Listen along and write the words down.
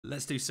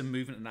let's do some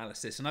movement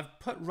analysis. And I've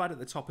put right at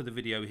the top of the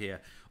video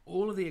here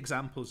all of the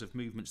examples of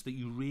movements that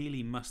you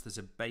really must, as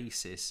a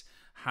basis,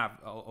 have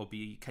or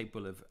be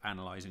capable of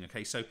analysing.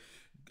 Okay, so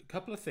a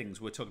couple of things.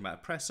 We're talking about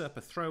a press-up,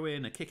 a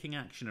throw-in, a kicking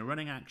action, a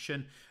running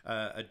action,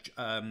 a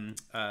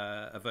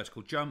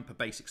vertical jump, a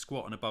basic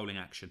squat, and a bowling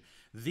action.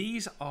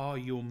 These are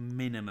your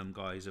minimum,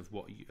 guys, of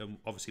what you,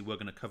 obviously we're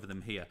going to cover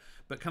them here.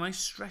 But can I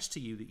stress to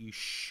you that you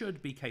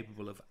should be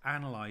capable of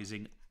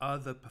analysing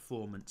other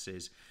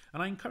performances,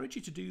 and I encourage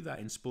you to do that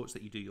in sports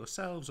that you do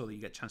yourselves or that you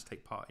get a chance to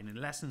take part in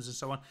lessons and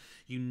so on.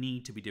 You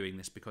need to be doing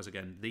this because,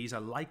 again, these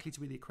are likely to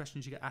be the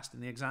questions you get asked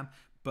in the exam,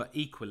 but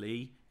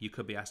equally you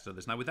could be asked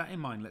others. Now, with that in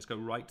mind, let's go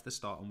right to the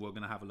start, and we're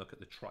going to have a look at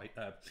the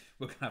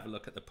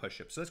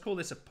push-up. So let's call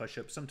this a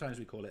push-up. Sometimes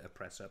we call it a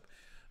press-up,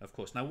 of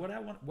course. Now,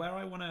 where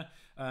I want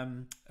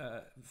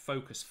to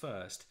focus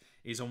first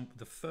is on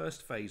the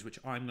first phase, which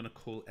I'm going to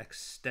call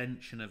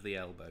extension of the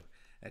elbow.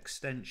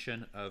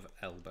 Extension of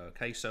elbow.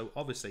 Okay, so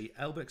obviously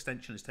elbow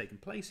extension has taken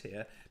place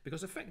here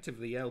because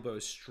effectively the elbow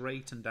is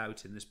straightened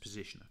out in this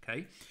position.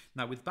 Okay,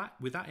 now with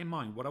that in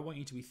mind, what I want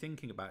you to be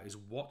thinking about is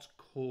what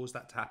caused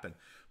that to happen.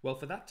 Well,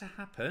 for that to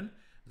happen,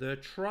 the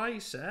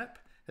tricep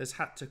has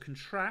had to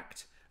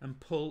contract and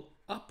pull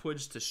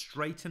upwards to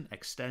straighten,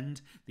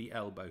 extend the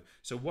elbow.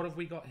 So what have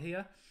we got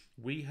here?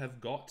 We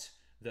have got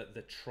that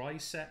the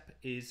tricep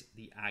is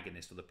the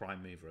agonist, or the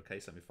prime mover. Okay,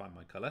 so let me find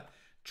my color.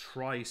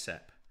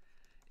 Tricep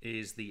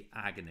is the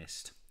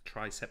agonist,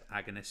 tricep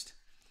agonist,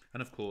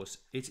 and of course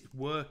it's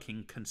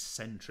working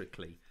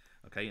concentrically.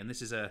 Okay, and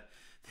this is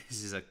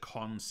a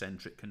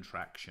concentric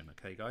contraction.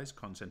 Okay, guys,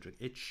 concentric.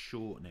 It's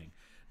shortening.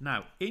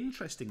 Now,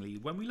 interestingly,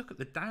 when we look at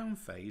the down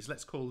phase,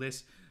 let's call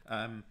this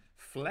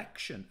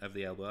flexion of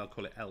the elbow. I'll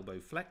call it elbow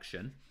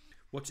flexion.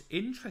 What's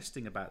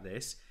interesting about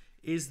this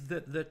is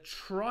that the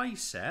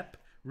tricep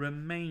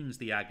remains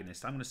the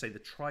agonist. I'm going to say the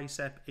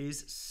tricep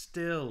is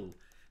still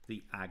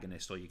the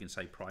agonist, or you can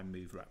say prime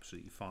mover,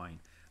 absolutely fine.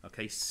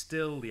 Okay,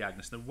 still the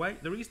agonist.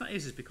 The reason that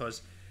is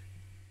because,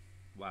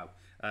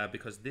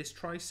 because this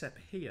tricep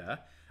here,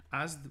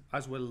 as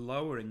we're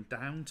lowering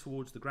down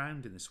towards the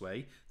ground in this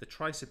way, the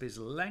tricep is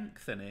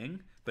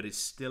lengthening, but it's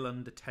still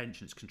under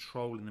tension. It's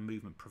controlling the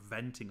movement,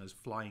 preventing us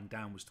flying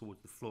downwards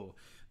towards the floor.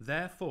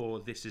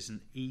 Therefore, this is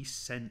an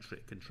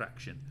eccentric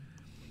contraction.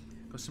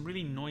 Got some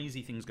really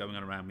noisy things going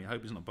on around me. I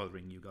hope it's not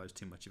bothering you guys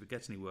too much. If it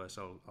gets any worse,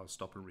 I'll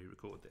stop and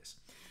re-record this.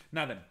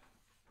 Now then,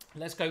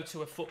 let's go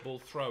to a football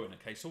throw-in.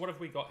 Okay, so what have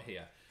we got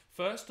here?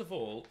 First of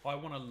all, I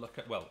want to look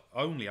at, I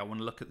want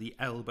to look at the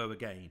elbow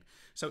again.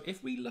 So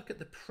if we look at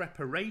the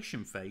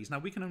preparation phase, now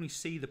we can only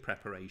see the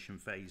preparation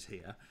phase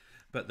here,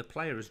 but the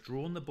player has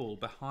drawn the ball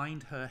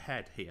behind her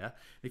head here.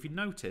 If you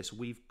notice,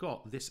 we've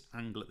got this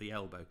angle at the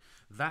elbow.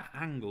 That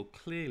angle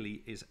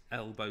clearly is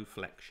elbow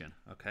flexion,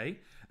 okay?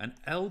 An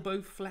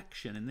elbow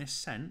flexion in this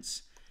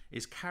sense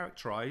is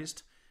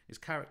characterized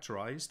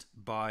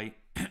by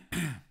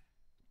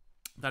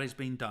that is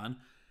being done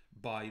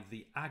by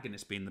the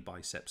agonist being the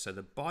bicep. So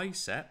the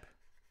bicep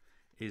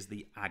is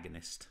the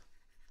agonist.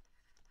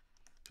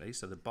 Okay,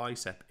 so the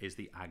bicep is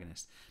the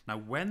agonist. Now,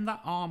 when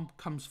that arm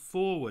comes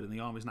forward and the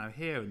arm is now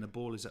here and the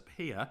ball is up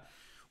here,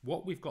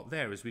 what we've got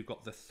there is we've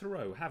got the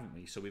throw, haven't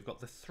we? So we've got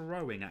the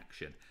throwing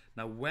action.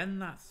 Now, when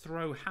that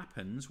throw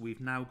happens,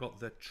 we've now got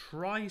the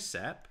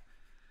tricep,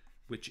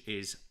 which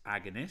is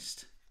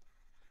agonist,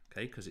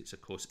 okay, because it's,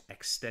 of course,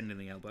 extending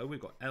the elbow. We've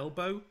got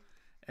elbow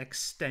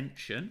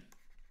extension,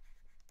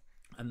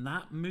 and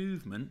that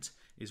movement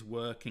is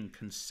working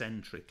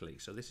concentrically.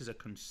 So this is a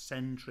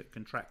concentric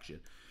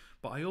contraction.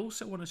 But I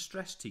also want to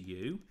stress to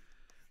you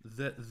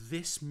that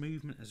this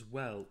movement as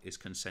well is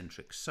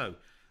concentric. So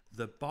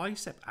the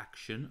bicep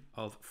action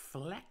of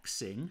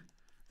flexing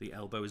the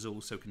elbow is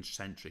also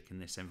concentric in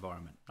this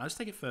environment. Now let's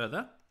take it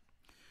further.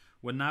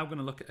 We're now going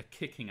to look at a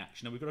kicking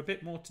action. Now we've got a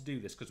bit more to do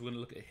this because we're going to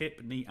look at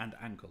hip, knee and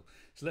ankle.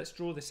 So let's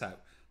draw this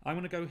out. I'm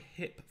going to go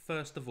hip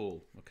first of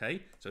all,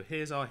 okay? So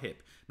here's our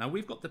hip. Now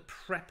we've got the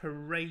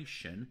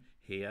preparation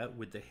here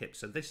with the hip.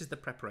 So this is the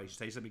preparation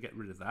stage. Let me get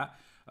rid of that.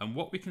 And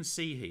what we can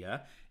see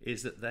here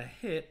is that the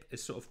hip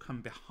is sort of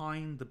come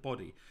behind the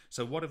body.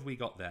 So what have we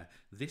got there?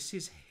 This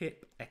is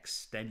hip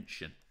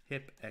extension.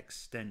 Hip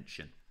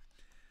extension.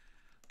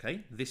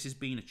 Okay, this is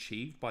being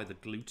achieved by the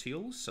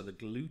gluteals. So the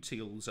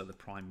gluteals are the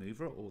prime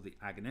mover or the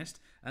agonist.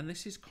 And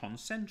this is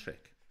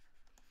concentric.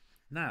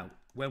 Now,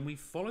 when we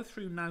follow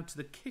through now to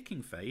the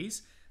kicking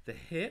phase, the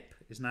hip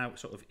is now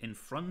sort of in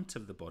front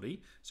of the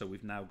body. So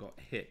we've now got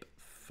hip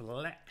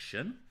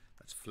flexion.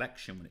 That's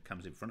flexion when it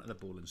comes in front of the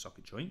ball and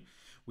socket joint.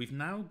 We've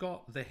now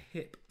got the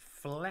hip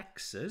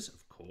flexors,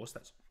 of course,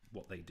 that's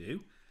what they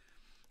do.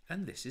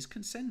 And this is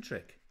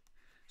concentric.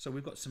 So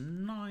we've got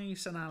some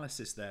nice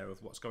analysis there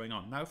of what's going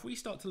on. Now, if we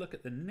start to look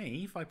at the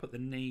knee, if I put the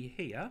knee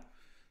here,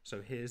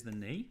 so here's the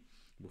knee.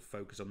 We'll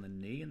focus on the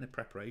knee and the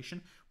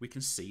preparation. We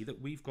can see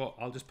that we've got,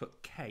 I'll just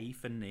put K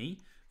for knee,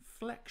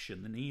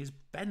 flexion. The knee is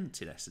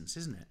bent in essence,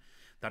 isn't it?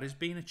 That is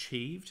being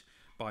achieved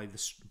by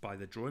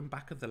the drawing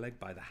back of the leg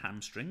by the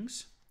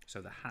hamstrings. So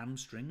the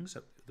hamstrings,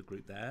 the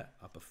group there,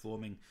 are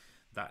performing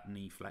that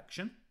knee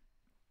flexion.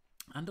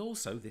 And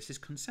also this is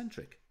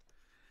concentric.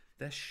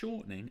 They're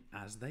shortening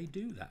as they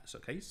do that. So,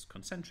 okay, it's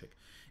concentric.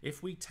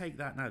 If we take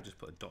that now, just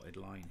put a dotted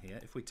line here.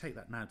 If we take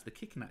that now to the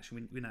kicking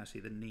action, we now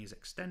see the knee is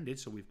extended.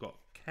 So we've got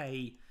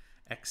K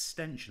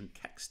extension.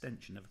 K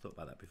extension, never thought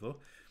about that before.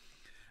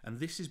 And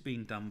this is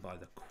being done by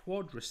the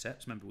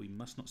quadriceps. Remember, we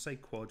must not say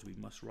quads. We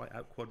must write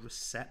out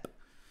quadricep.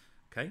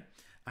 Okay,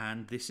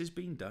 and this is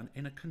being done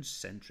in a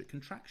concentric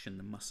contraction.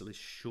 The muscle is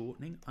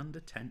shortening under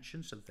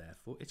tension, so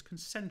therefore it's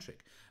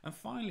concentric. And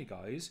finally,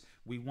 guys,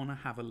 we want to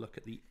have a look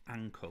at the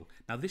ankle.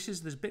 Now,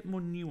 there's a bit more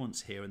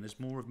nuance here, and there's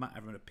more of a matter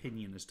of an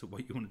opinion as to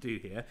what you want to do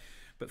here.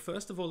 But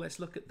first of all, let's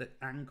look at the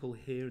ankle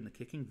here in the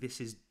kicking.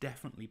 This is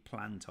definitely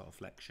plantar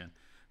flexion.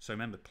 So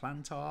remember,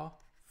 plantar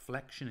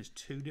flexion is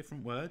two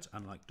different words,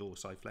 unlike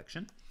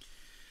dorsiflexion.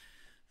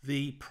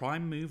 The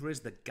prime mover is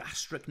the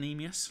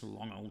gastrocnemius,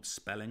 long old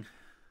spelling.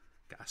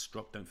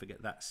 Gastroc, don't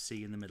forget that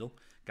C in the middle.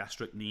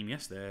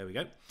 Gastrocnemius, there we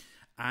go.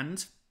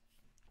 And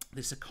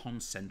this is a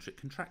concentric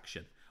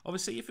contraction.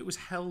 Obviously, if it was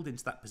held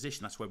into that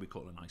position, that's where we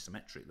call an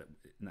isometric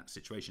in that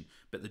situation.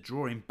 But the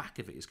drawing back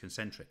of it is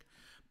concentric.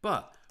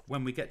 But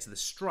when we get to the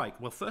strike,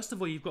 well, first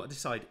of all, you've got to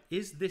decide,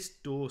 is this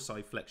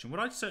dorsiflexion?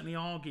 Well, I'd certainly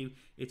argue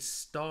it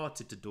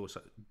started to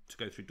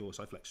go through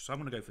dorsiflexion. So I'm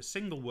going to go for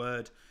single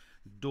word,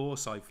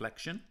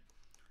 dorsiflexion.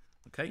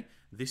 Okay,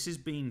 this is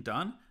being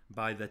done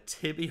by the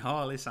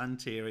tibialis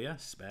anterior,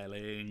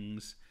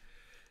 spellings,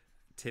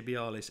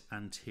 tibialis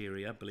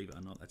anterior, believe it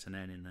or not, that's an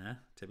N in there,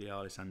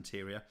 tibialis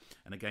anterior,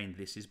 and again,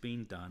 this is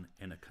being done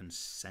in a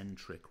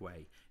concentric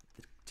way.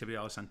 The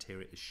tibialis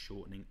anterior is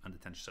shortening under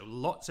tension. So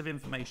lots of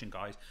information,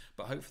 guys,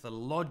 but hopefully the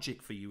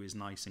logic for you is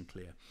nice and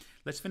clear.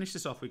 Let's finish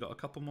this off. We've got a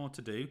couple more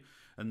to do,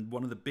 and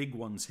one of the big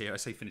ones here, I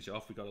say finish it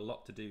off, we've got a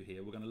lot to do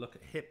here. We're going to look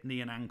at hip, knee,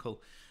 and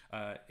ankle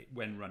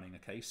when running,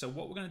 okay? So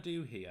what we're going to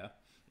do here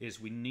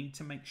is we need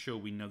to make sure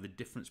we know the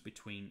difference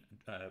between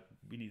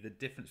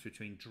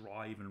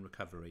drive and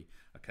recovery.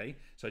 Okay,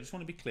 so I just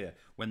want to be clear.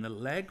 When the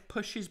leg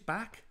pushes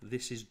back,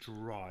 this is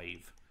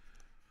drive.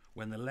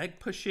 When the leg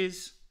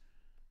pushes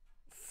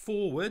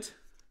forward,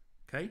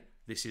 okay,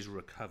 this is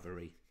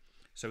recovery.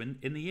 So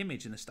in the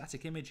image, in the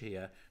static image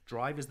here,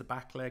 drive is the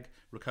back leg,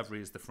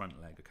 recovery is the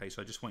front leg. Okay,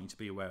 so I just want you to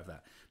be aware of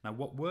that. Now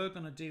what we're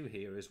going to do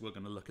here is we're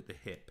going to look at the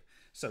hip.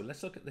 So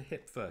let's look at the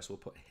hip first. We'll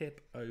put hip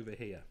over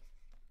here.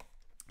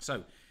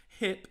 So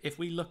hip, if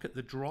we look at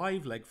the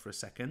drive leg for a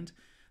second,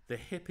 the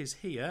hip is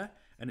here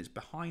and it's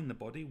behind the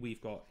body.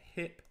 We've got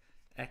hip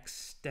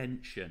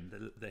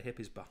extension. The hip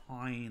is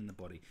behind the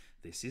body.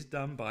 This is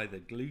done by the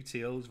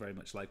gluteals, very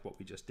much like what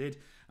we just did,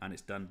 and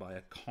it's done by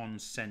a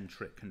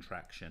concentric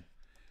contraction.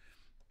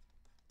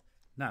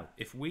 Now,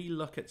 if we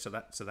look at, so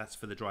that's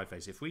for the drive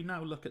phase. If we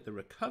now look at the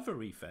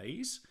recovery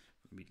phase,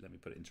 let me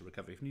put it into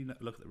recovery. If you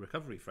look at the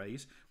recovery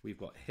phase, we've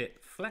got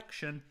hip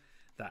flexion.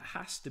 That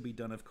has to be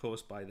done, of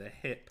course, by the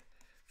hip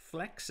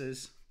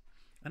flexors.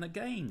 And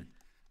again,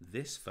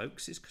 this,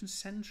 folks, is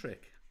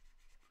concentric.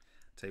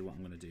 I'll tell you what I'm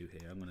going to do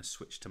here. I'm going to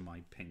switch to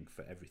my pink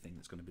for everything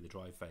that's going to be the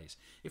drive phase.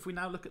 If we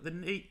now look at the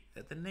knee,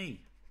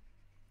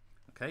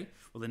 okay,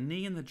 well, the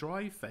knee in the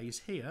drive phase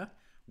here,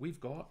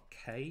 we've got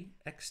K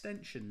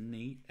extension,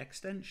 knee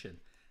extension.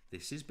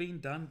 This is being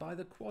done by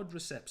the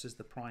quadriceps as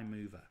the prime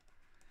mover.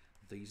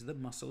 These are the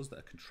muscles that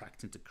are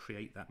contracting to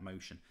create that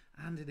motion,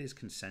 and it is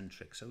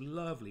concentric. So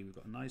lovely, we've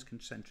got a nice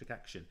concentric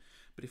action.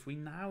 But if we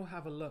now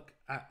have a look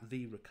at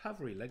the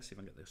recovery leg, see if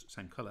I can get the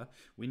same color,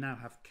 we now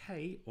have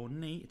K or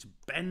knee, it's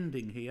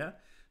bending here.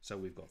 So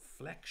we've got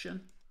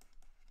flexion.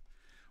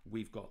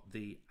 We've got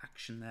the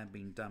action there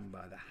being done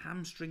by the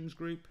hamstrings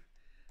group,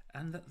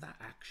 and that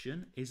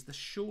action is the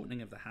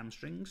shortening of the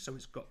hamstrings. So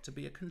it's got to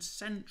be a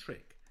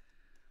concentric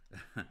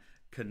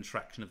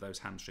contraction of those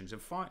hamstrings.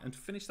 And to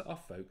finish that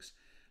off, folks,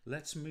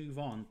 let's move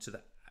on to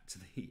the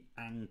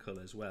ankle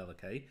as well,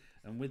 okay?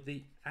 And with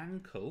the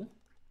ankle,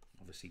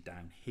 obviously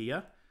down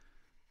here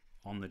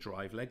on the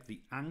drive leg,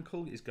 the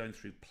ankle is going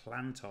through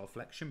plantar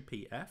flexion,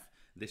 PF.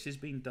 This is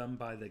being done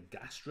by the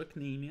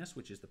gastrocnemius,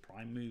 which is the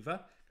prime mover,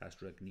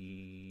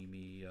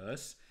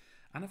 gastrocnemius.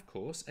 And of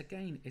course,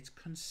 again, it's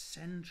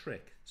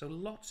concentric. So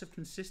lots of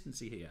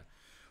consistency here.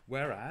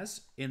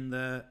 Whereas in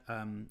the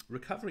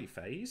recovery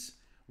phase,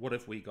 what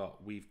have we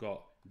got? We've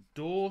got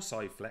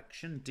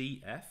dorsiflexion,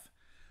 DF.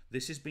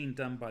 This is being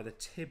done by the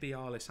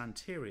tibialis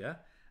anterior,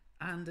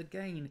 and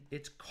again,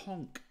 it's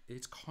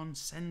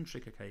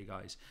concentric, okay,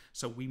 guys?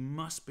 So we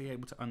must be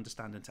able to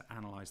understand and to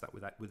analyze that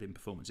within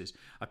performances.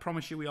 I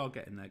promise you we are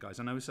getting there, guys.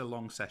 I know it's a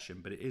long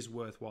session, but it is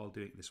worthwhile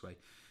doing it this way.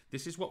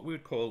 This is what we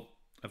would call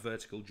a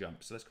vertical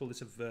jump. So let's call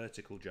this a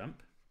vertical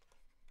jump.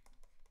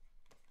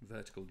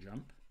 Vertical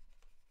jump.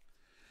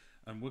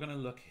 And we're going to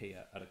look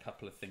here at a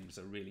couple of things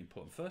that are really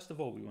important. First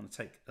of all, we want to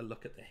take a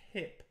look at the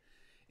hip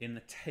in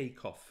the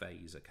takeoff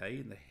phase, okay?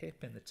 In the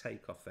hip in the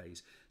takeoff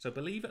phase. So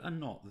believe it or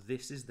not,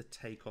 this is the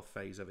takeoff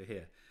phase over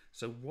here.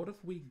 So what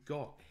have we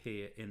got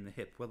here in the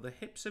hip? Well, the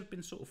hips have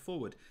been sort of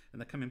forward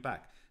and they're coming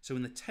back. So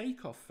in the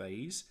takeoff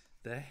phase,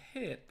 the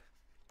hip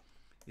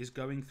is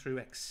going through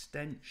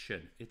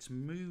extension. It's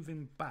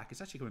moving back.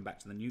 It's actually coming back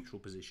to the neutral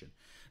position.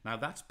 Now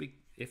that's big.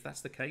 If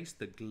that's the case,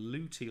 the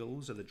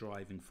gluteals are the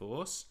driving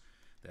force.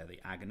 They're the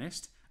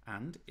agonist,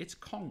 and it's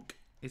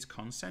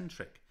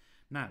concentric.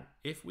 Now,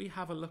 if we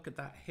have a look at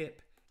that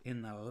hip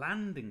in the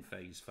landing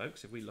phase,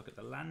 folks, if we look at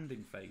the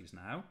landing phase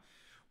now,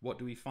 what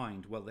do we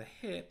find? Well, the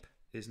hip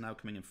is now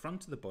coming in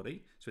front of the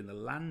body. So in the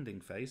landing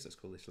phase, let's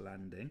call this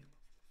landing,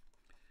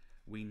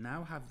 we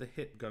now have the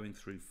hip going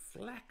through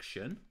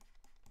flexion.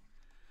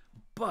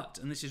 But,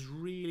 and this is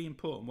really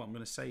important what I'm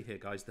going to say here,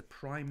 guys, the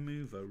prime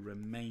mover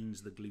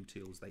remains the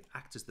gluteals. They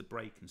act as the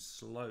brake and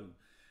slow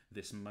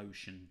this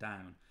motion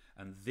down.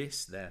 And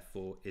this,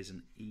 therefore, is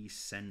an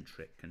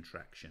eccentric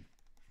contraction.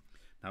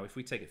 Now, if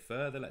we take it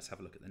further, let's have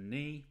a look at the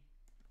knee.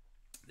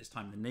 This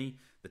time the knee,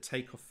 the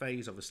takeoff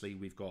phase, obviously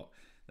we've got,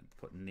 let me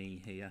put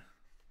knee here.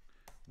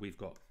 We've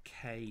got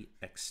K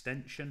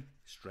extension,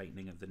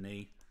 straightening of the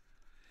knee.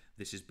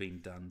 This is being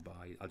done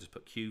by, I'll just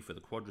put Q for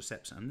the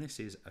quadriceps, and this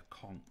is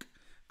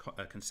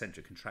a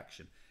concentric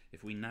contraction.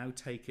 If we now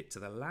take it to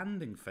the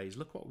landing phase,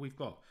 look what we've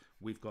got.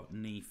 We've got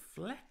knee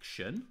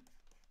flexion,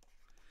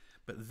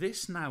 but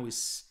this now is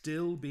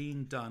still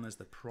being done as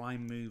the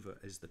prime mover,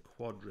 as the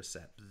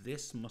quadricep,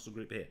 this muscle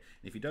group here.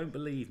 And if you don't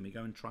believe me,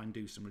 go and try and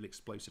do some really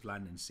explosive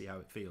landings, see how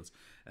it feels.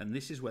 And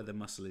this is where the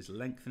muscle is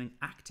lengthening,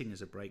 acting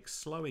as a brake,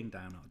 slowing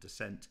down our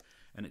descent,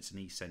 and it's an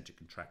eccentric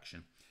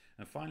contraction.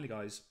 And finally,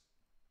 guys,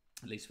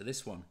 at least for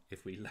this one,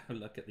 if we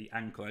look at the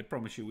ankle, I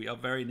promise you we are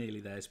very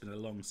nearly there. It's been a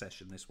long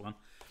session, this one.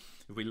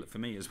 If we look, for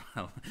me as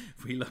well,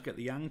 if we look at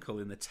the ankle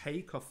in the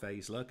takeoff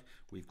phase, look,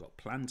 we've got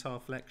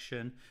plantar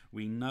flexion.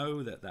 We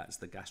know that that's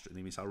the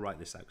gastrocnemius. I'll write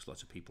this out because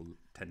lots of people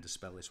tend to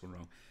spell this one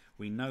wrong.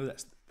 We know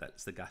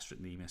that's the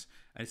gastrocnemius,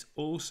 and it's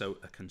also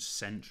a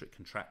concentric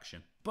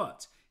contraction.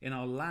 But in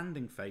our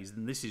landing phase,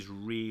 and this is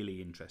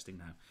really interesting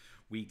now,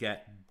 we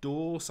get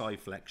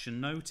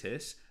dorsiflexion.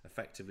 Notice,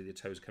 effectively the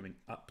toes coming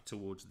up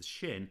towards the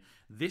shin.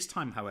 This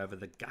time, however,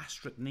 the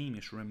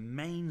gastrocnemius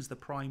remains the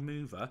prime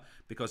mover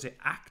because it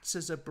acts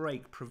as a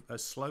brake,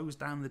 slows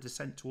down the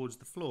descent towards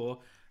the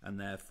floor, and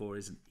therefore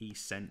is an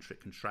eccentric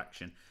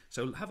contraction.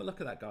 So have a look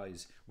at that,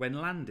 guys. When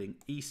landing,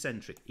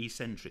 eccentric,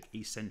 eccentric,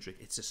 eccentric.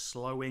 It's a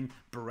slowing,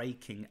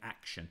 braking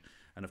action.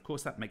 And of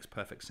course that makes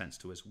perfect sense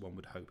to us, one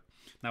would hope.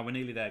 Now we're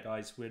nearly there,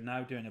 guys. We're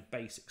now doing a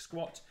basic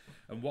squat,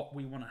 and what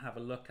we want to have a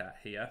look at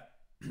here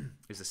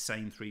is the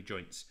same three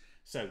joints.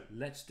 So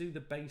let's do the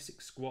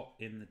basic squat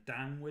in the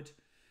downward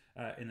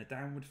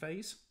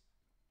phase.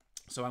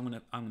 So I'm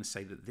gonna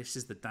say that this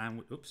is the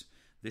downward. Oops,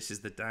 this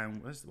is the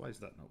downward. Why is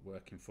that not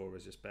working for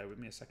us? Just bear with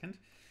me a second.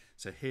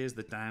 So here's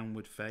the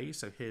downward phase.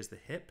 So here's the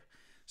hip.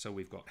 So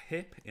we've got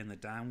hip in the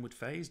downward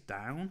phase,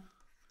 down,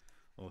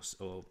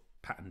 or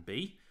pattern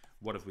B.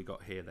 What have we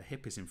got here? The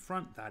hip is in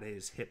front. That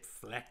is hip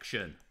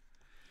flexion.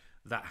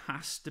 That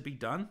has to be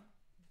done.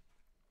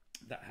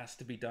 That has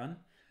to be done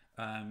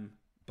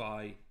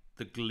by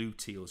the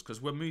gluteals,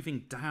 because we're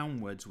moving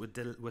downwards.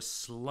 We're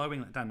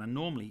slowing that down. Now,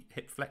 normally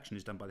hip flexion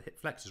is done by the hip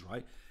flexors,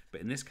 right?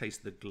 But in this case,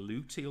 the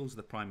gluteals are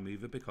the prime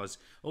mover because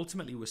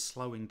ultimately we're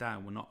slowing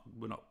down.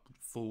 We're not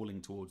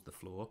falling towards the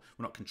floor.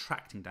 We're not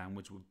contracting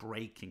downwards. We're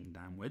braking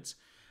downwards,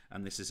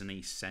 and this is an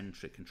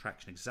eccentric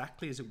contraction,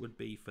 exactly as it would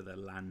be for the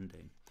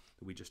landing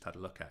that we just had a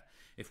look at.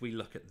 If we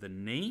look at the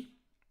knee,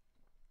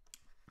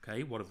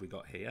 okay, what have we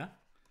got here?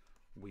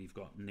 We've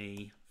got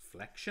knee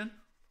flexion.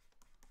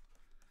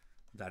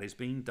 That is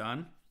being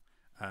done.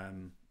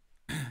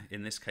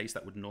 In this case,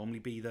 that would normally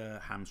be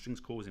the hamstrings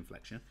causing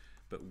flexion,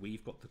 but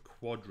we've got the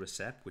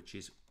quadricep, which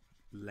is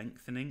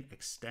lengthening,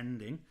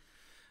 extending,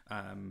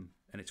 and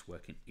it's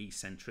working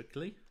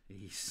eccentrically.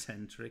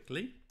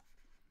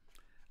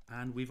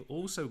 And we've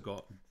also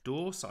got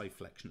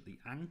dorsiflexion at the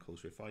ankle.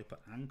 So if I put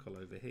ankle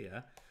over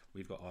here,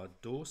 we've got our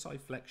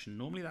dorsiflexion.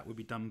 Normally that would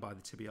be done by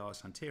the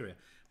tibialis anterior,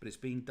 but it's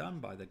being done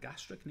by the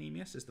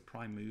gastrocnemius as the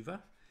prime mover.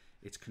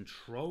 It's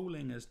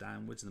controlling us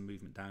downwards, the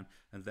movement down,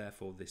 and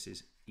therefore this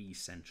is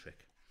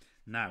eccentric.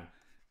 Now,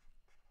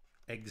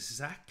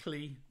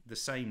 exactly the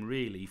same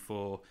really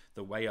for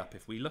the way up.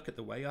 If we look at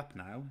the way up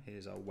now,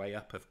 here's our way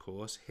up, of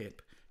course,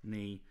 hip,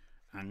 knee,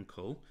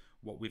 ankle.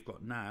 What we've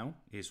got now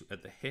is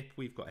at the hip,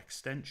 we've got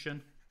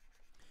extension.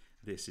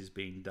 This is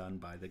being done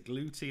by the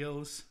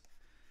gluteals.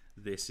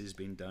 This is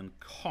being done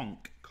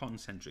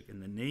concentric in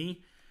the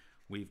knee.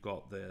 We've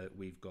got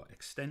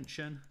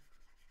extension.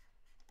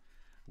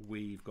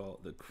 We've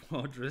got the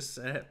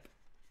quadricep.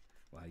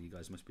 Wow, you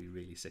guys must be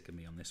really sick of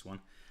me on this one.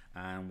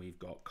 And we've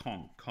got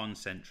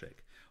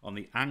concentric. On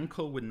the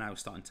ankle, we're now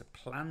starting to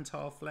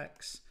plantar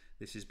flex.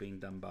 This is being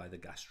done by the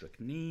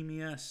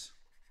gastrocnemius.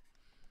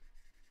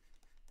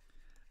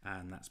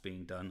 And that's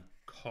being done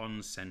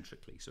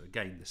concentrically. So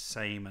again, the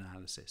same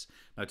analysis.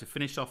 Now to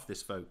finish off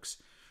this, folks,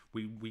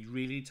 we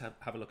really need to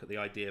have a look at the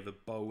idea of a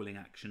bowling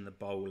action, the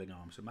bowling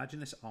arm. So imagine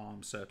this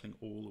arm circling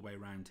all the way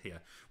around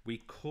here. We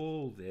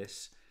call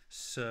this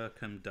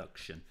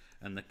circumduction.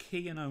 And the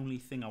key and only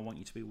thing I want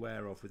you to be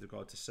aware of with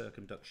regard to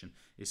circumduction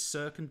is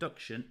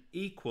circumduction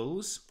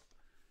equals,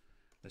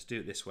 let's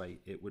do it this way,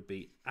 it would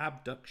be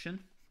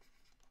abduction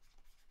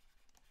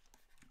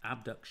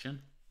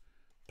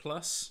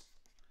plus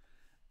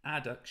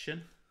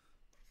adduction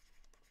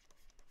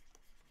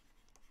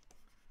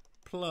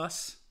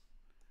plus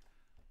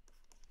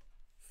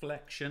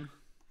flexion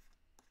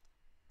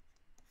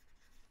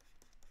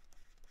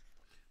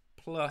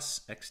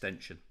plus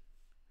extension.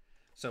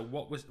 So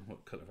what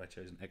colour have I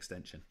chosen?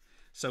 Extension.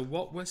 So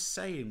what we're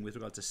saying with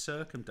regard to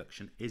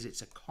circumduction is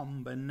it's a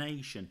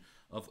combination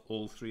of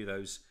all three of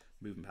those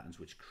movement patterns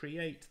which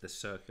create the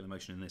circular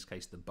motion, in this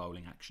case the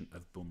bowling action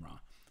of Bumrah.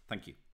 Thank you.